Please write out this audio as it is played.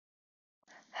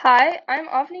Hi, I'm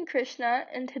Avni Krishna,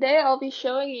 and today I'll be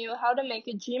showing you how to make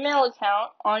a Gmail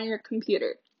account on your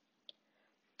computer.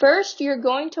 First, you're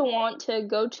going to want to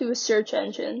go to a search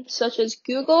engine, such as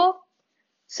Google,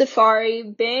 Safari,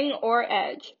 Bing, or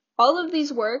Edge. All of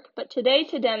these work, but today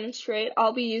to demonstrate,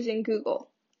 I'll be using Google.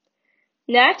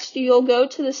 Next, you'll go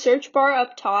to the search bar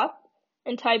up top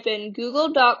and type in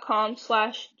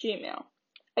google.com/Gmail.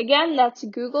 Again, that's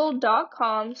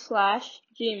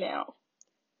google.com/Gmail.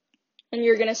 And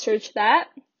you're going to search that.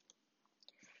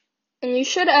 And you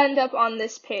should end up on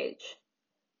this page.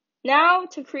 Now,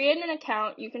 to create an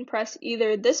account, you can press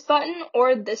either this button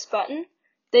or this button.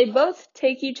 They both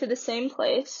take you to the same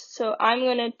place, so I'm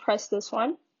going to press this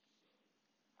one.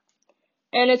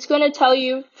 And it's going to tell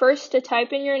you first to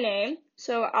type in your name,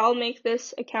 so I'll make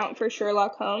this account for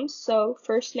Sherlock Holmes. So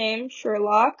first name,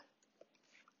 Sherlock,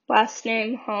 last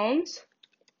name, Holmes.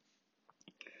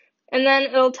 And then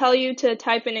it'll tell you to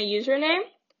type in a username.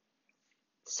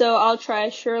 So I'll try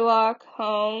Sherlock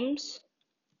Holmes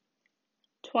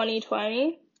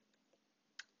 2020.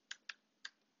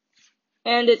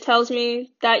 And it tells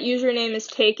me that username is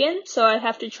taken, so I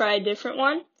have to try a different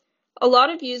one. A lot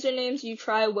of usernames you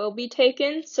try will be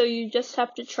taken, so you just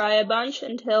have to try a bunch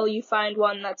until you find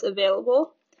one that's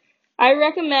available. I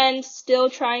recommend still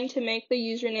trying to make the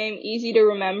username easy to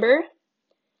remember.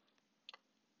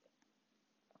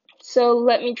 So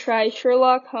let me try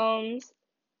Sherlock Holmes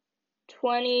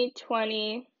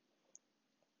 2020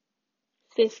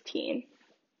 15.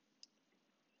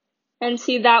 And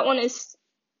see, that one is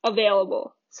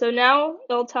available. So now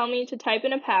it'll tell me to type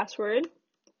in a password.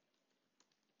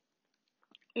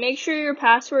 Make sure your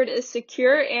password is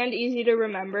secure and easy to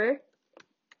remember.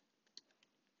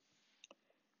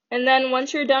 And then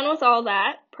once you're done with all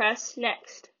that, press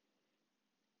Next.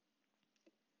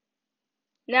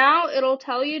 Now it'll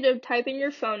tell you to type in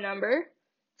your phone number.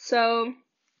 So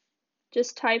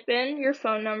just type in your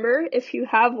phone number if you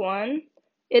have one.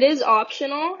 It is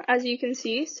optional, as you can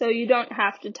see, so you don't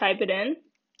have to type it in.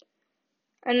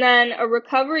 And then a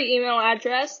recovery email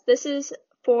address. This is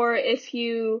for if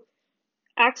you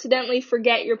accidentally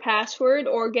forget your password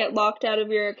or get locked out of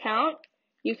your account.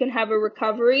 You can have a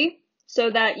recovery so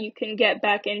that you can get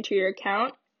back into your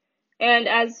account. And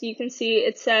as you can see,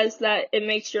 it says that it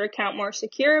makes your account more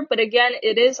secure, but again,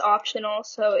 it is optional,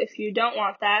 so if you don't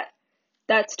want that,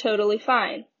 that's totally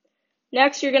fine.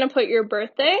 Next, you're going to put your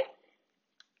birthday.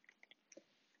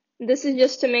 This is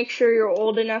just to make sure you're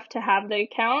old enough to have the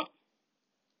account.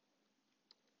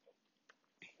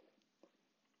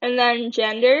 And then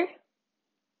gender,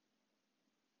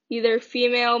 either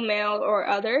female, male, or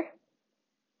other.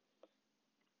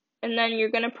 And then you're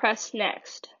going to press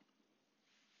Next.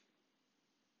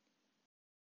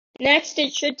 Next,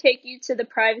 it should take you to the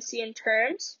privacy and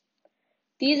terms.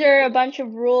 These are a bunch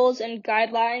of rules and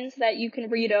guidelines that you can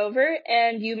read over,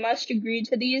 and you must agree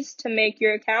to these to make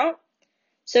your account.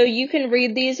 So you can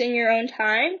read these in your own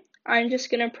time. I'm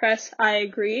just going to press I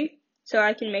agree so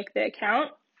I can make the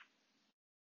account.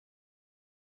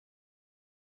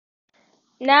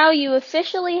 Now you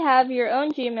officially have your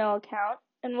own Gmail account,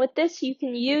 and with this you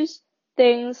can use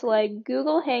things like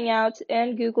Google Hangouts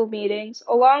and Google Meetings,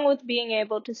 along with being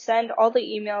able to send all the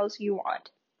emails you want.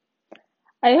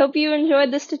 I hope you enjoyed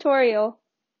this tutorial.